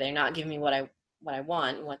readings where they're not giving me what I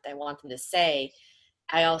want and what I want them to say,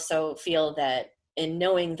 I also feel that in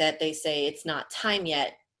knowing that they say it's not time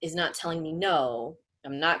yet is not telling me no,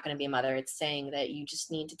 I'm not going to be a mother. It's saying that you just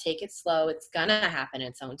need to take it slow. It's going to happen in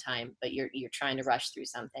its own time, but you're trying to rush through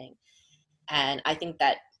something. And I think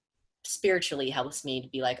that spiritually helps me to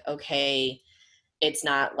be like, okay, it's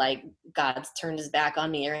not like God's turned his back on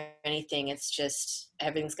me or anything. It's just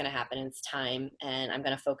everything's going to happen in its time. And I'm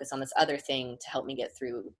going to focus on this other thing to help me get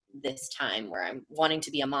through this time where I'm wanting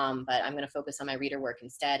to be a mom, but I'm going to focus on my reader work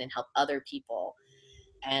instead and help other people.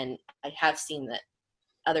 And I have seen that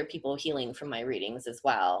other people healing from my readings as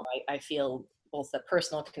well. I feel both the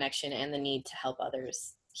personal connection and the need to help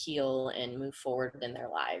others heal and move forward in their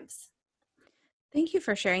lives. Thank you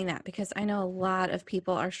for sharing that, because I know a lot of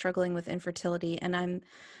people are struggling with infertility, and I'm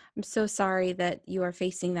so sorry that you are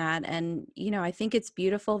facing that. And I think it's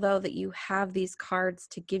beautiful though that you have these cards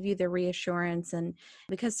to give you the reassurance, and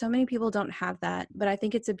because so many people don't have that, but I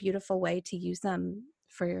think it's a beautiful way to use them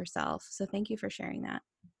for yourself. So thank you for sharing that.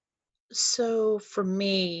 So for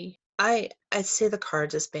me, I see the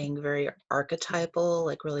cards as being very archetypal,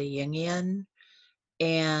 like really Jungian,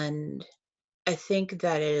 and I think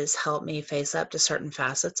that it has helped me face up to certain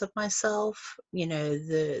facets of myself,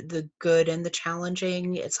 the good and the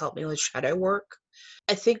challenging. It's helped me with shadow work.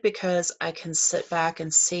 I think because I can sit back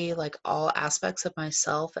and see like all aspects of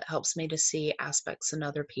myself, it helps me to see aspects in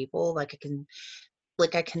other people. Like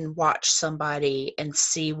I can watch somebody and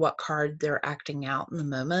see what card they're acting out in the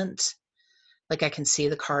moment. Like I can see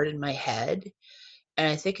the card in my head. And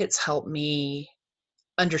I think it's helped me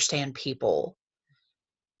understand people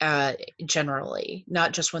uh, generally,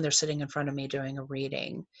 not just when they're sitting in front of me doing a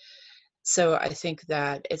reading. So I think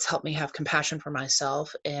that it's helped me have compassion for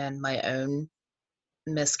myself and my own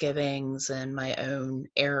misgivings and my own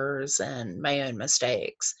errors and my own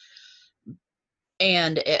mistakes.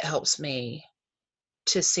 And it helps me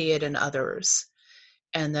to see it in others,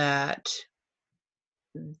 and that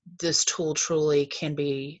this tool truly can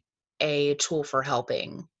be a tool for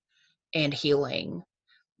helping and healing,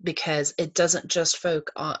 because it doesn't just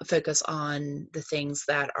focus on the things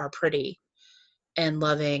that are pretty and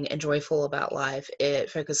loving and joyful about life. It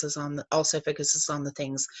also focuses on the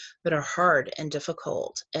things that are hard and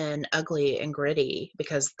difficult and ugly and gritty,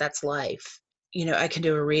 because that's life. I can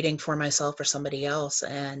do a reading for myself or somebody else,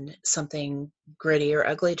 and something gritty or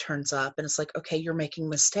ugly turns up, and it's like, okay, you're making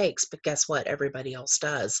mistakes, but guess what? Everybody else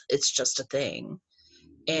does. It's just a thing.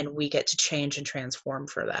 And we get to change and transform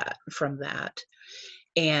from that.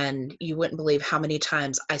 And you wouldn't believe how many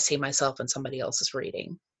times I see myself in somebody else's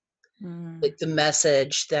reading. Mm. Like the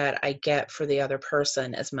message that I get for the other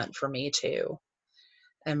person is meant for me too.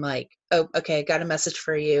 I'm like, oh, okay, I got a message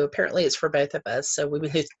for you. Apparently it's for both of us. So we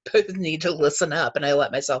both need to listen up, and I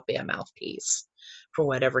let myself be a mouthpiece for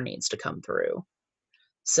whatever needs to come through.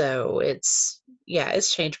 So it's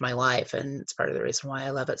changed my life, and it's part of the reason why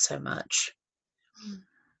I love it so much.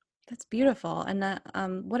 That's beautiful.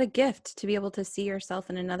 And what a gift to be able to see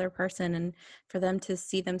yourself in another person, and for them to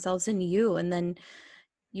see themselves in you. And then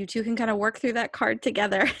you two can kind of work through that card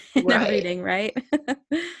together in a Right. reading, right?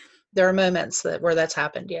 There are moments where that's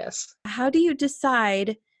happened, yes. How do you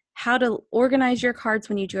decide how to organize your cards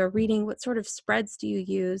when you do a reading? What sort of spreads do you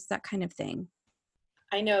use? That kind of thing.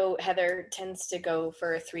 I know Heather tends to go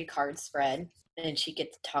for a 3-card spread, and she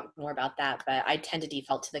gets to talk more about that, but I tend to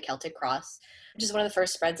default to the Celtic Cross, which is one of the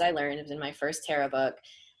first spreads I learned. It was in my first tarot book.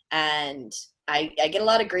 And I get a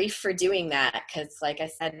lot of grief for doing that, because like I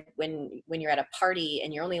said, when you're at a party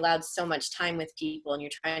and you're only allowed so much time with people, and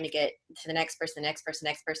you're trying to get to the next person, it's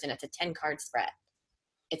a 10-card spread.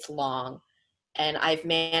 It's long. And I've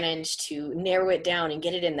managed to narrow it down and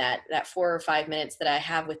get it in that 4 or 5 minutes that I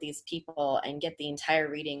have with these people and get the entire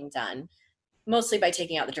reading done, mostly by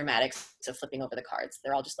taking out the dramatics of flipping over the cards.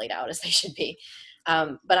 They're all just laid out as they should be.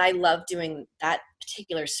 But I love doing that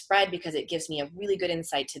particular spread because it gives me a really good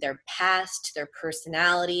insight to their past, their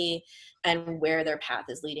personality, and where their path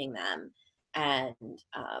is leading them. And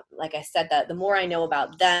like I said, that the more I know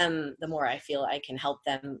about them, the more I feel I can help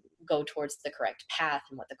them go towards the correct path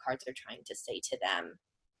and what the cards are trying to say to them,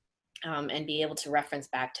 and be able to reference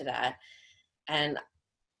back to that. And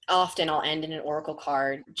often I'll end in an oracle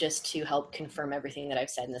card just to help confirm everything that I've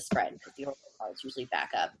said in the spread, because the oracle cards usually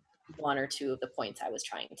back up one or two of the points I was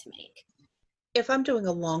trying to make. If I'm doing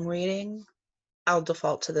a long reading, I'll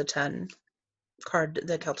default to the 10 card,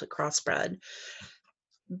 the Celtic cross spread.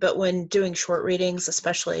 But when doing short readings,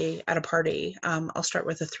 especially at a party, I'll start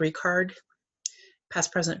with a 3 card,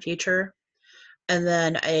 past, present, future. And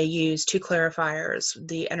then I use 2 clarifiers,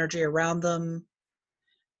 the energy around them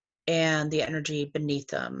and the energy beneath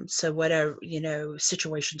them. So whatever,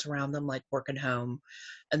 situations around them, like work and home,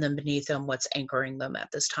 and then beneath them, what's anchoring them at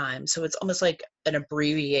this time. So it's almost like an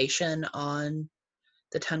abbreviation on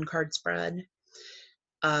the 10 card spread.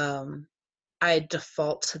 I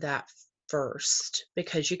default to that first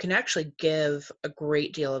because you can actually give a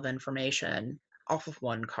great deal of information off of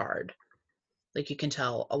one card. Like you can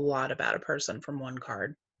tell a lot about a person from one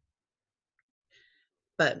card.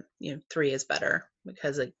 But, 3 is better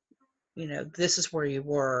because this is where you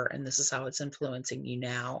were and this is how it's influencing you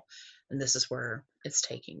now and this is where it's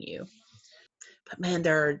taking you. But man,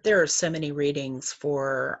 there are so many readings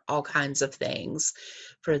for all kinds of things,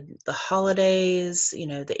 for the holidays,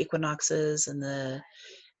 the equinoxes and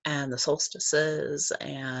the solstices,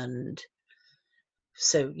 and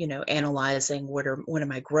so analyzing what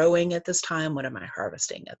am I growing at this time, what am I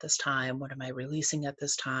harvesting at this time, what am I releasing at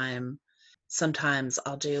this time. Sometimes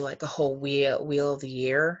I'll do like a whole wheel of the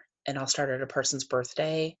year, and I'll start at a person's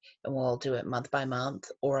birthday and we'll do it month by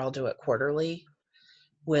month, or I'll do it quarterly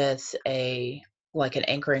with an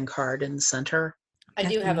anchoring card in the center. I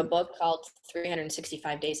do have a book called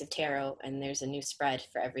 365 Days of Tarot, and there's a new spread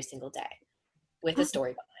for every single day with a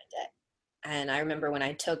story behind it. And I remember when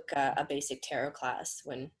I took a basic tarot class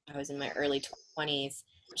when I was in my early 20s,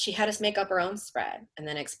 she had us make up our own spread and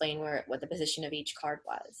then explain what the position of each card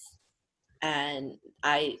was. And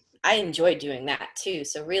I enjoyed doing that too.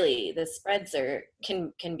 So really, the spreads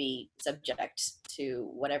can be subject to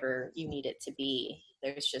whatever you need it to be.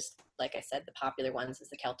 There's just, like I said, the popular ones is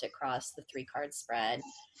the Celtic Cross, the 3-card spread,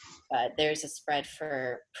 but there's a spread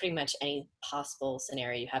for pretty much any possible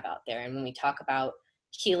scenario you have out there. And when we talk about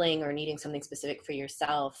healing or needing something specific for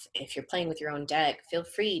yourself, if you're playing with your own deck, feel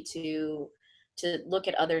free to look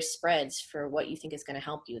at other spreads for what you think is going to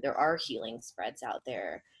help you. There are healing spreads out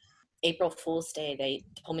there. April Fool's Day, they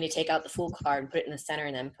told me to take out the Fool card and put it in the center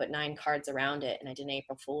and then put 9 cards around it. And I did an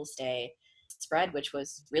April Fool's Day spread, which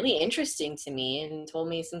was really interesting to me and told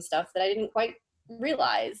me some stuff that I didn't quite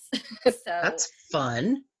realize. So that's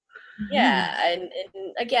fun. Yeah. And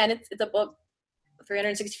again, it's a book,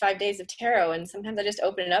 365 Days of Tarot. And sometimes I just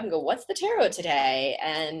open it up and go, what's the tarot today?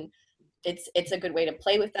 And it's a good way to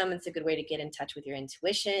play with them. It's a good way to get in touch with your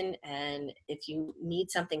intuition. And if you need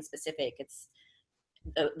something specific,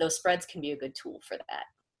 those spreads can be a good tool for that.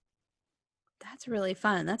 That's really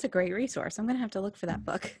fun. That's a great resource. I'm going to have to look for that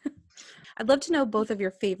book. I'd love to know both of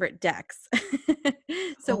your favorite decks.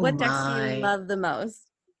 So what decks do you love the most?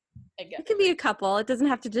 It can be a couple. It doesn't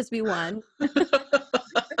have to just be one.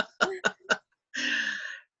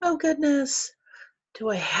 Oh, goodness. Do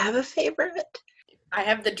I have a favorite? I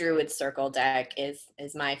have the Druid Circle deck is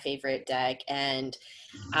my favorite deck. And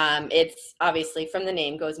it's obviously, from the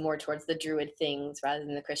name, goes more towards the Druid things rather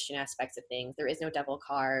than the Christian aspects of things. There is no devil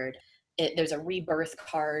card. There's a rebirth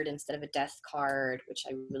card instead of a death card, which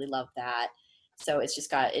I really love that. So it's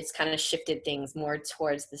kind of shifted things more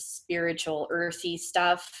towards the spiritual, earthy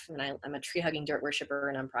stuff. And I'm a tree hugging dirt worshiper,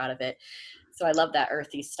 and I'm proud of it. So I love that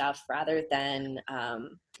earthy stuff rather than,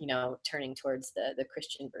 turning towards the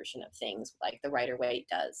Christian version of things like the Rider-Waite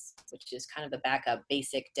does, which is kind of the backup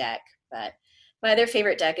basic deck. But my other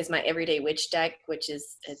favorite deck is my Everyday Witch deck,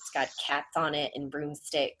 it's got cats on it and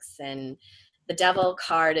broomsticks. And the devil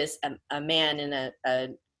card is a man in a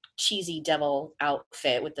cheesy devil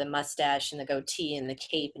outfit with the mustache and the goatee and the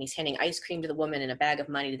cape, and he's handing ice cream to the woman and a bag of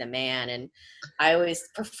money to the man. And I always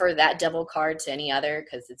prefer that devil card to any other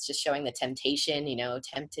because it's just showing the temptation,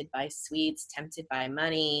 tempted by sweets, tempted by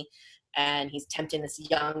money, and he's tempting this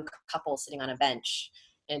young couple sitting on a bench.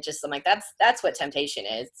 And I'm like, that's what temptation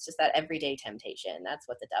is. It's just that everyday temptation. That's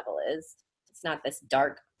what the devil is. It's not this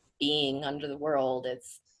dark being under the world.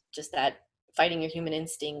 It's just that fighting your human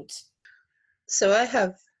instinct? So I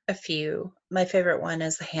have a few. My favorite one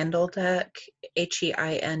is the Handle deck,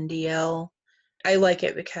 Heindl. I like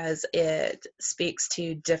it because it speaks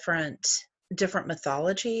to different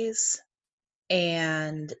mythologies,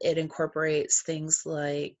 and it incorporates things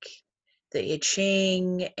like the I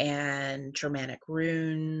Ching and Germanic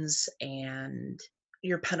runes, and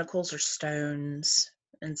your pentacles are stones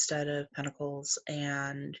instead of pentacles,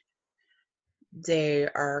 and they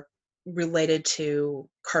are related to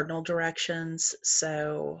cardinal directions.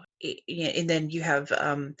 So, and then you have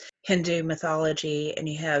Hindu mythology, and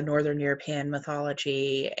you have Northern European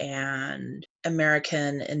mythology, and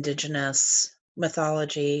American indigenous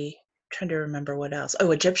mythology. I'm trying to remember what else.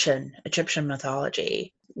 Oh, Egyptian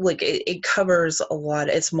mythology. Like it covers a lot.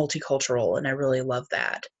 It's multicultural, and I really love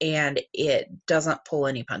that. And it doesn't pull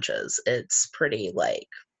any punches. It's pretty like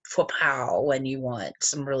pow when you want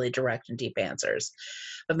some really direct and deep answers.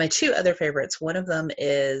 But my two other favorites, one of them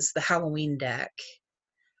is the Halloween deck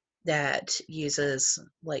that uses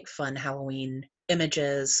like fun Halloween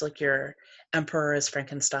images, like your emperor is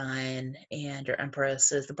Frankenstein and your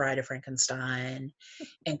empress is the bride of Frankenstein,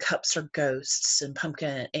 and cups are ghosts, and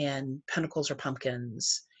pumpkin and pentacles are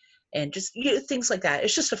pumpkins, and just things like that.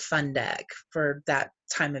 It's just a fun deck for that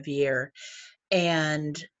time of year.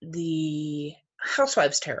 And the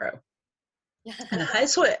Housewives Tarot. And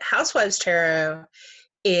the Housewives Tarot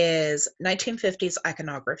is 1950s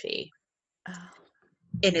iconography, Oh,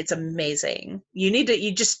 and it's amazing. You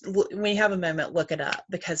just, when you have a moment, look it up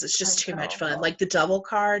because it's just too much fun. Like the double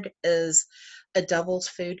card is a devil's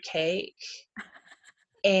food cake,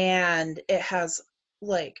 and it has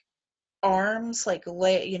like arms, like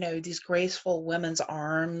these graceful women's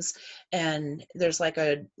arms, and there's like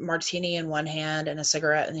a martini in one hand and a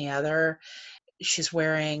cigarette in the other. She's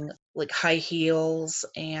wearing like high heels,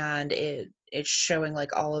 and it's showing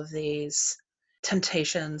like all of these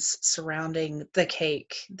temptations surrounding the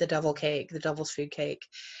cake, the devil cake, the devil's food cake.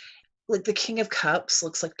 Like the King of Cups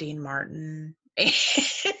looks like Dean Martin. And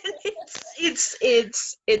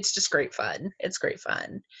it's just great fun. It's great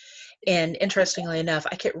fun. And interestingly enough,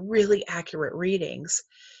 I get really accurate readings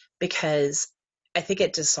because I think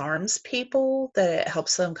it disarms people, that it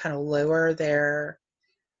helps them kind of lower their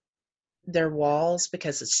walls,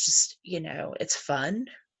 because it's just, it's fun,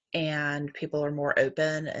 and people are more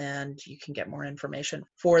open, and you can get more information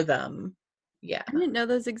for them. Yeah. I didn't know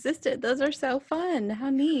those existed. Those are so fun. How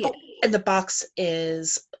neat. Oh, and the box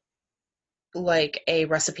is like a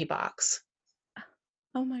recipe box.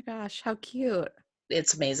 Oh my gosh, how cute.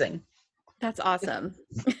 It's amazing. That's awesome.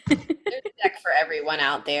 There's a deck for everyone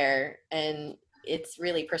out there, and it's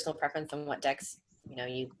really personal preference on what decks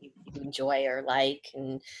you enjoy or like.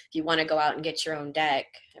 And if you want to go out and get your own deck,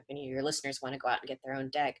 if any of your listeners want to go out and get their own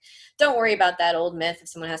deck, don't worry about that old myth. If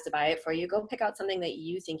someone has to buy it for you, go pick out something that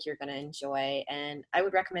you think you're going to enjoy. And I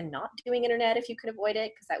would recommend not doing internet if you could avoid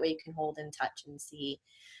it, because that way you can hold in touch and see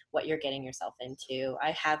what you're getting yourself into.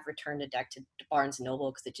 I have returned a deck to Barnes &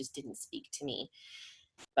 Noble because it just didn't speak to me.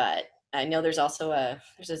 But I know there's also a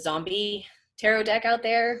zombie tarot deck out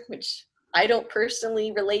there, which I don't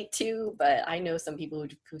personally relate to, but I know some people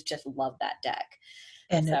who just love that deck.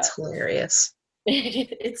 And so, it's hilarious.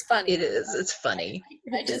 It's funny. It is. It's funny.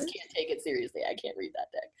 I just can't take it seriously. I can't read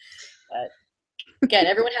that deck. But again,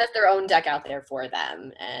 everyone has their own deck out there for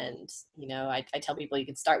them. And, I tell people you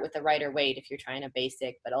can start with the Rider Waite if you're trying a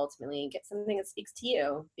basic, but ultimately get something that speaks to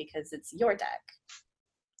you because it's your deck.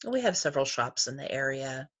 We have several shops in the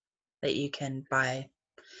area that you can buy.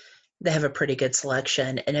 They have a pretty good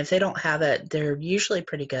selection. And if they don't have it, they're usually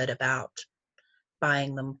pretty good about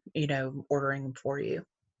buying them, ordering them for you.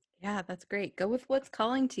 Yeah, that's great. Go with what's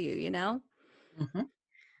calling to you, Mm-hmm.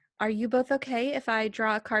 Are you both okay if I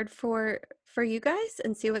draw a card for you guys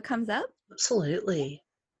and see what comes up? Absolutely.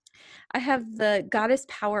 I have the Goddess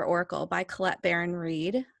Power Oracle by Colette Baron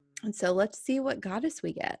Reed. And so let's see what goddess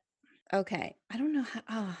we get. Okay. I don't know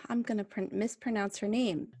how, I'm going to mispronounce her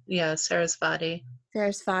name. Yeah, Sarasvati.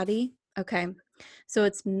 Sarasvati. Okay. So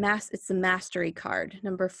it's the Mastery card,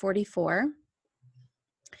 number 44.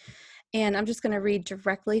 And I'm just going to read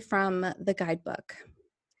directly from the guidebook.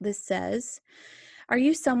 This says, are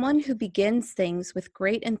you someone who begins things with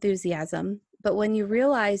great enthusiasm, but when you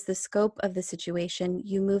realize the scope of the situation,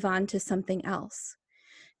 you move on to something else?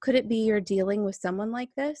 Could it be you're dealing with someone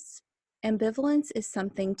like this? Ambivalence is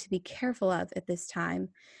something to be careful of at this time,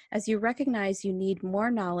 as you recognize you need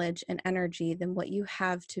more knowledge and energy than what you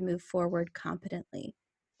have to move forward competently.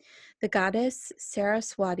 The goddess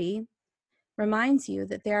Saraswati reminds you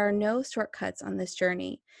that there are no shortcuts on this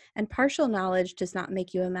journey, and partial knowledge does not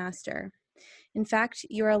make you a master. In fact,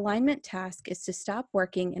 your alignment task is to stop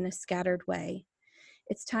working in a scattered way.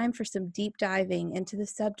 It's time for some deep diving into the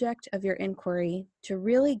subject of your inquiry to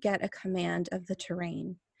really get a command of the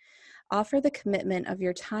terrain. Offer the commitment of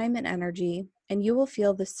your time and energy, and you will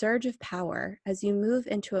feel the surge of power as you move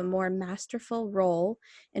into a more masterful role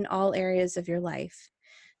in all areas of your life.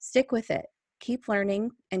 Stick with it. Keep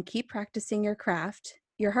learning and keep practicing your craft,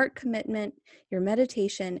 your heart commitment, your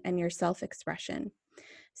meditation, and your self-expression.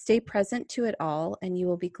 Stay present to it all, and you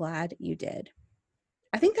will be glad you did.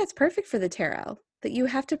 I think that's perfect for the tarot, that you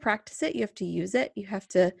have to practice it, you have to use it, you have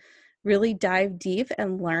to really dive deep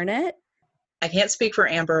and learn it. I can't speak for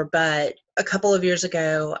Amber, but a couple of years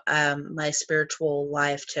ago, my spiritual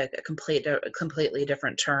life took a completely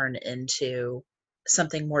different turn into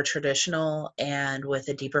something more traditional and with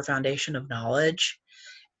a deeper foundation of knowledge.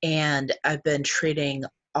 And I've been treating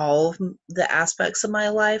all of the aspects of my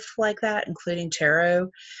life like that, including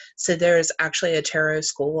tarot. So there's actually a tarot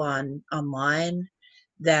school online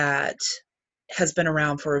that has been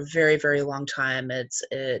around for a very, very long time. It's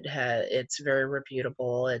very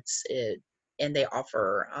reputable. And they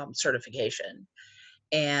offer certification.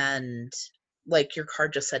 And like your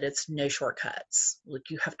card just said, it's no shortcuts. Like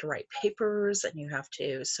you have to write papers and you have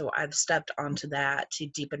to. So I've stepped onto that to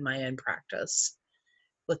deepen my own practice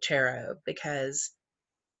with tarot because,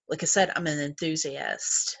 like I said, I'm an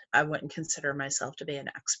enthusiast. I wouldn't consider myself to be an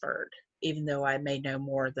expert, even though I may know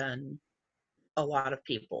more than a lot of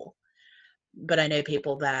people. But I know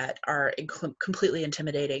people that are completely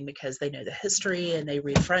intimidating because they know the history and they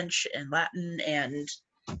read French and Latin and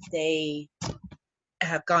they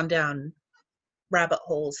have gone down rabbit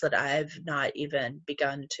holes that I've not even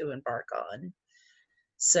begun to embark on.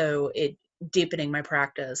 So deepening my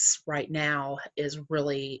practice right now is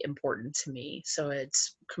really important to me. So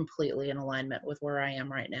it's completely in alignment with where I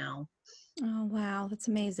am right now. Oh, wow. That's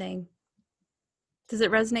amazing. Does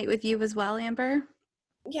it resonate with you as well, Amber?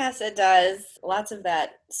 Yes, it does. Lots of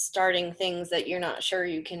that starting things that you're not sure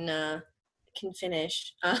you can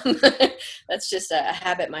finish. That's just a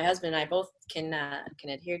habit my husband and I both can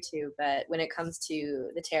adhere to. But when it comes to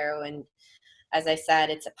the tarot, and as I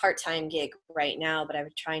said, it's a part-time gig right now, but I'm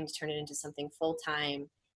trying to turn it into something full-time.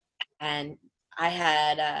 And I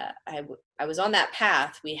had I was on that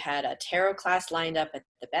path. We had a tarot class lined up at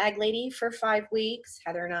the Bag Lady for 5 weeks,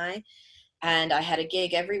 Heather and I had a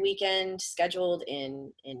gig every weekend scheduled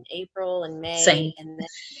in April and May, Same. and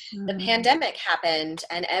then the Mm. pandemic happened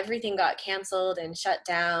and everything got canceled and shut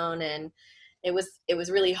down, and it was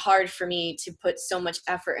really hard for me to put so much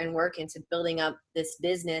effort and work into building up this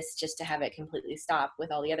business just to have it completely stop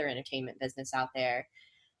with all the other entertainment business out there.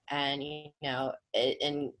 And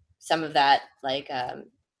and some of that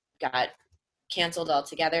got canceled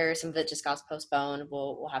altogether. Some of it just got postponed.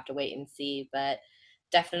 We'll have to wait and see, but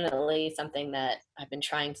definitely something that I've been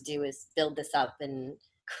trying to do is build this up and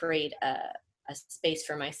create a space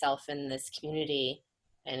for myself in this community.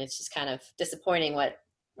 And it's just kind of disappointing what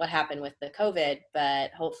happened with the COVID,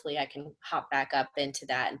 but hopefully I can hop back up into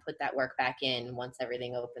that and put that work back in once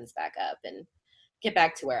everything opens back up and get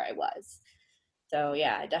back to where I was. So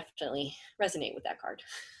yeah, I definitely resonate with that card.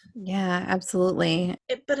 Yeah, absolutely.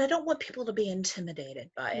 But I don't want people to be intimidated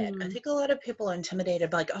by it. I Mm. think a lot of people are intimidated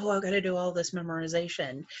by like, oh, I've got to do all this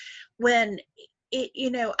memorization. When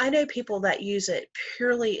I know people that use it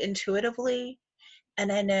purely intuitively,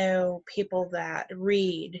 and I know people that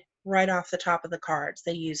read right off the top of the cards.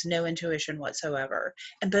 They use no intuition whatsoever.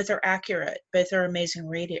 And both are accurate. Both are amazing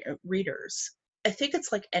readers. I think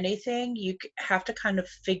it's like anything, you have to kind of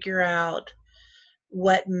figure out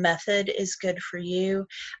what method is good for you.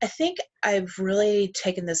 I think I've really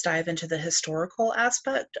taken this dive into the historical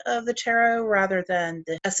aspect of the tarot rather than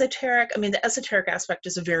the esoteric. I mean, the esoteric aspect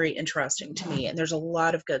is very interesting to me, and there's a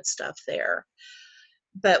lot of good stuff there.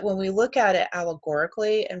 But when we look at it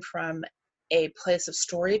allegorically and from a place of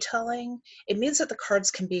storytelling, it means that the cards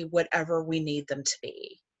can be whatever we need them to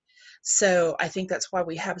be. So I think that's why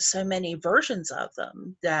we have so many versions of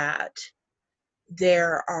them, that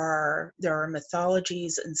there are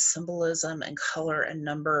mythologies and symbolism and color and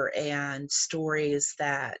number and stories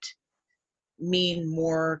that mean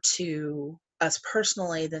more to us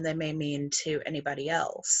personally than they may mean to anybody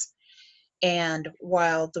else. And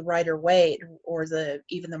while the Rider-Waite or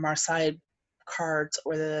even the Marseille cards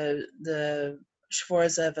or the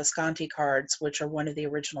Sforza Visconti cards, which are one of the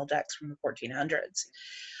original decks from the 1400s,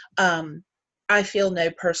 I feel no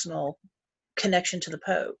personal connection to the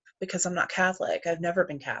Pope because I'm not Catholic. I've never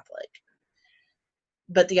been Catholic.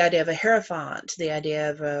 But the idea of a Hierophant, the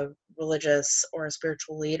idea of a religious or a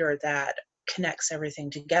spiritual leader that connects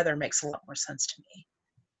everything together makes a lot more sense to me.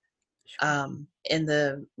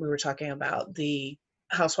 We were talking about the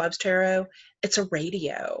Housewives Tarot. It's a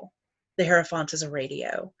radio. The Hierophant is a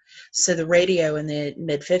radio. So the radio in the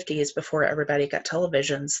mid-50s, before everybody got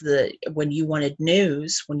televisions, when you wanted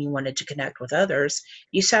news, when you wanted to connect with others,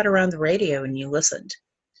 you sat around the radio and you listened.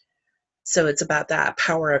 So it's about that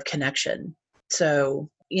power of connection. So,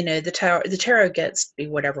 the tarot gets to be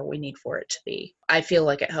whatever we need for it to be. I feel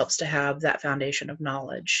like it helps to have that foundation of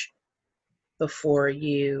knowledge before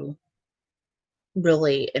you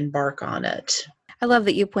really embark on it. I love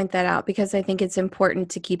that you point that out, because I think it's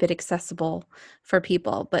important to keep it accessible for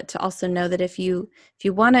people, but to also know that if you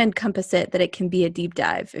want to encompass it, that it can be a deep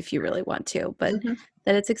dive if you really want to, but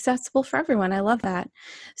that it's accessible for everyone. I love that.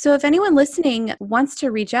 So if anyone listening wants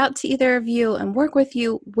to reach out to either of you and work with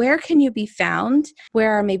you, where can you be found?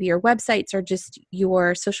 Where are maybe your websites or just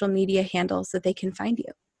your social media handles that they can find you?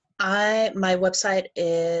 My website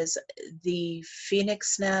is the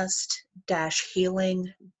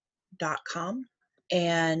phoenixnest-healing.com.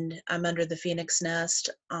 And I'm under the Phoenix Nest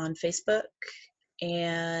on Facebook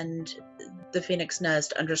and the Phoenix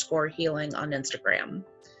Nest _healing on Instagram.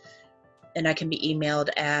 And I can be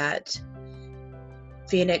emailed at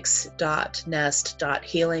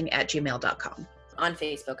phoenix.nest.healing@gmail.com. On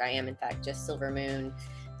Facebook, I am, in fact, just Silver Moon.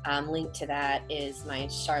 Linked to that is my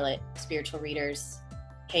Charlotte Spiritual Readers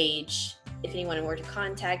page. If anyone were to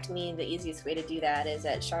contact me, the easiest way to do that is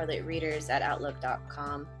at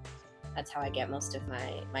charlottereaders@outlook.com. That's how I get most of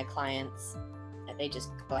my clients. They just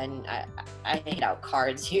go ahead and I hand out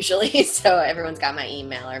cards usually, so everyone's got my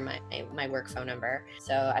email or my work phone number.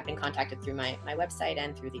 So I've been contacted through my website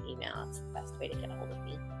and through the email. It's the best way to get a hold of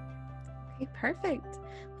me. Okay, perfect.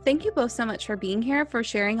 Thank you both so much for being here, for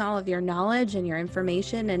sharing all of your knowledge and your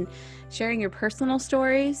information and sharing your personal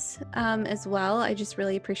stories as well. I just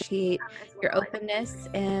really appreciate your openness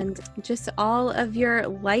and just all of your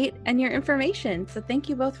light and your information. So thank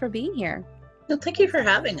you both for being here. Well, thank you for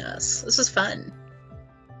having us. This is fun.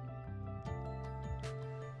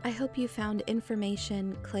 I hope you found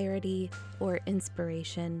information, clarity, or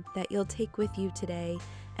inspiration that you'll take with you today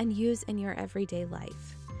and use in your everyday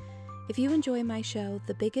life. If you enjoy my show,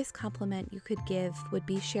 the biggest compliment you could give would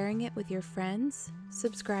be sharing it with your friends,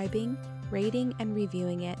 subscribing, rating, and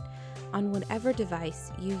reviewing it on whatever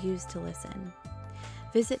device you use to listen.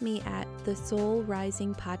 Visit me at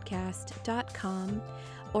thesoulrisingpodcast.com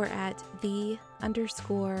or at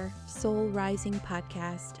 _Soul Rising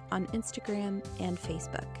Podcast on Instagram and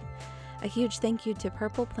Facebook. A huge thank you to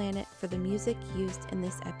Purple Planet for the music used in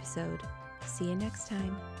this episode. See you next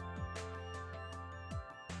time.